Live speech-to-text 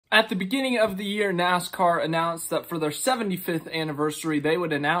At the beginning of the year, NASCAR announced that for their 75th anniversary, they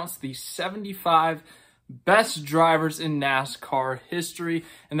would announce the 75 best drivers in NASCAR history,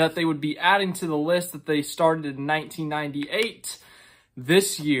 and that they would be adding to the list that they started in 1998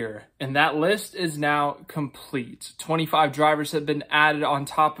 this year. And that list is now complete. 25 drivers have been added on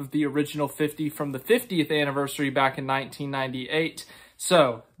top of the original 50 from the 50th anniversary back in 1998.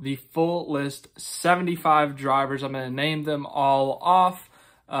 So the full list, 75 drivers, I'm going to name them all off.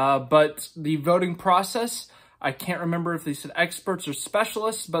 But the voting process, I can't remember if they said experts or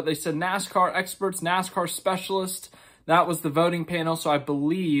specialists, but they said NASCAR experts, NASCAR specialists. That was the voting panel. So I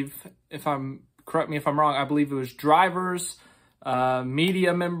believe, correct me if I'm wrong, I believe it was drivers,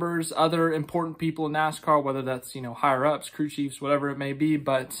 media members, other important people in NASCAR, whether that's, higher ups, crew chiefs, whatever it may be,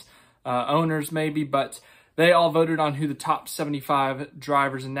 but owners maybe, but they all voted on who the top 75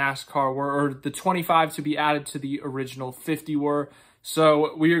 drivers in NASCAR were, or the 25 to be added to the original 50 were.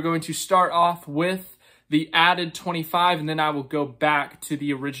 So we are going to start off with the added 25, and then I will go back to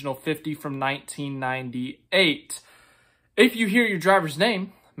the original 50 from 1998. If you hear your driver's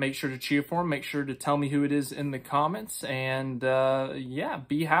name, make sure to cheer for him. Make sure to tell me who it is in the comments. And yeah,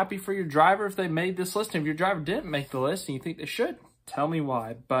 be happy for your driver if they made this list. And if your driver didn't make the list and you think they should, tell me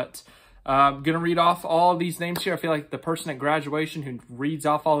why. But I'm going to read off all these names here. I feel like the person at graduation who reads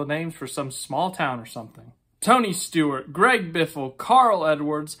off all the names for some small town or something. Tony Stewart, Greg Biffle, Carl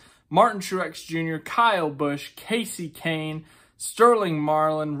Edwards, Martin Truex Jr., Kyle Busch, Casey Kane, Sterling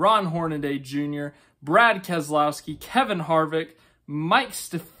Marlin, Ron Hornaday Jr., Brad Keselowski, Kevin Harvick, Mike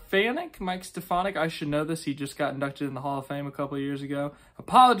Stefanik, I should know this. He just got inducted in the Hall of Fame a couple of years ago.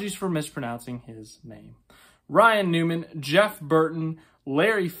 Apologies for mispronouncing his name. Ryan Newman, Jeff Burton,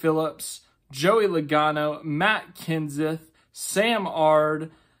 Larry Phillips, Joey Logano, Matt Kenseth, Sam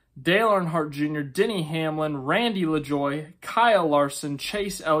Ard, Dale Earnhardt Jr., Denny Hamlin, Randy LaJoie, Kyle Larson,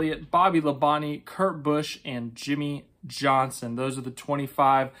 Chase Elliott, Bobby Labonte, Kurt Busch, and Jimmie Johnson. Those are the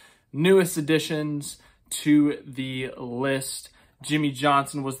 25 newest additions to the list. Jimmie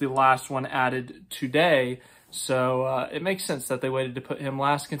Johnson was the last one added today, so it makes sense that they waited to put him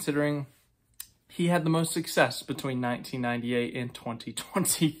last, considering he had the most success between 1998 and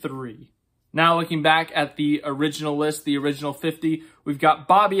 2023. Now looking back at the original list, the original 50, we've got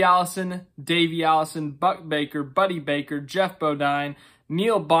Bobby Allison, Davey Allison, Buck Baker, Buddy Baker, Jeff Bodine,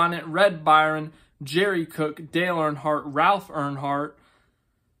 Neil Bonnet, Red Byron, Jerry Cook, Dale Earnhardt, Ralph Earnhardt,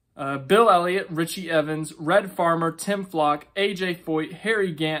 Bill Elliott, Richie Evans, Red Farmer, Tim Flock, AJ Foyt,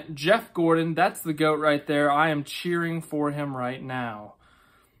 Harry Gant, Jeff Gordon. That's the GOAT right there. I am cheering for him right now.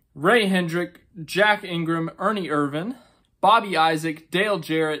 Ray Hendrick, Jack Ingram, Ernie Irvan, Bobby Isaac, Dale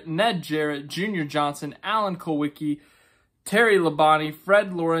Jarrett, Ned Jarrett, Junior Johnson, Alan Kulwicki, Terry Labonte,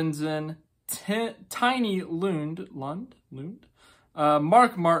 Fred Lorenzen, Tiny Lund,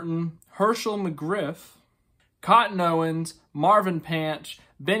 Mark Martin, Herschel McGriff, Cotton Owens, Marvin Panch,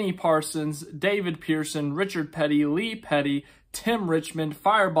 Benny Parsons, David Pearson, Richard Petty, Lee Petty, Tim Richmond,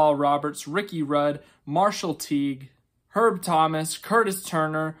 Fireball Roberts, Ricky Rudd, Marshall Teague, Herb Thomas, Curtis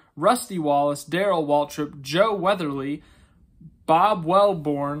Turner, Rusty Wallace, Darrell Waltrip, Joe Weatherly, Bob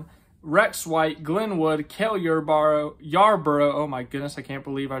Wellborn, Rex White, Glenn Wood, Cale Yarborough, oh my goodness, I can't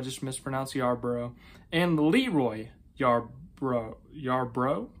believe I just mispronounced Yarborough, and Leroy Yarborough,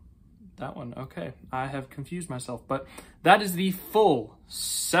 that one, okay, I have confused myself, but that is the full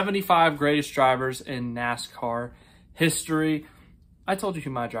 75 greatest drivers in NASCAR history. I told you who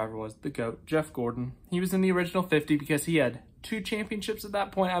my driver was, the GOAT, Jeff Gordon. He was in the original 50 because he had 2 championships at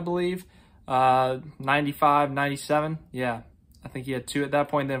that point, I believe, 95, 97, yeah. I think he had 2 at that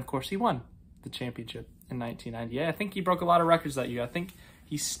point. Then, of course, he won the championship in 1998. I think he broke a lot of records that year. I think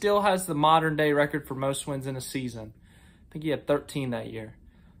he still has the modern-day record for most wins in a season. I think he had 13 that year.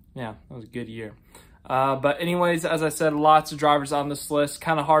 Yeah, that was a good year. But anyways, as I said, lots of drivers on this list.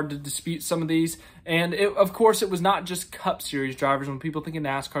 Kind of hard to dispute some of these. And, of course, it was not just Cup Series drivers. When people think of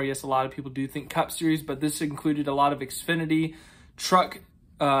NASCAR, yes, a lot of people do think Cup Series, but this included a lot of Xfinity, truck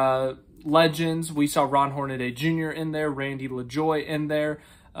legends. We saw Ron Hornaday Jr. in there, Randy LaJoie in there.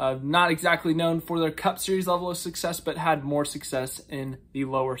 Not exactly known for their Cup Series level of success, but had more success in the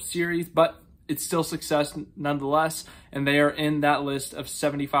lower series. But it's still success nonetheless, and they are in that list of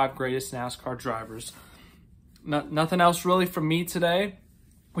 75 greatest NASCAR drivers. Nothing else really from me today.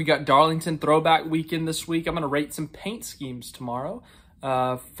 We got Darlington Throwback Weekend this week. I'm going to rate some paint schemes tomorrow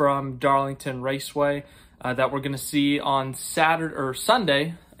from Darlington Raceway that we're going to see on Saturday or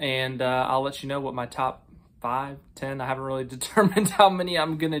Sunday. And I'll let you know what my top 5, 10, I haven't really determined how many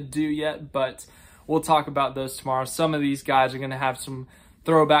I'm going to do yet, but we'll talk about those tomorrow. Some of these guys are going to have some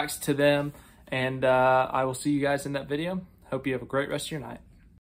throwbacks to them, and I will see you guys in that video. Hope you have a great rest of your night.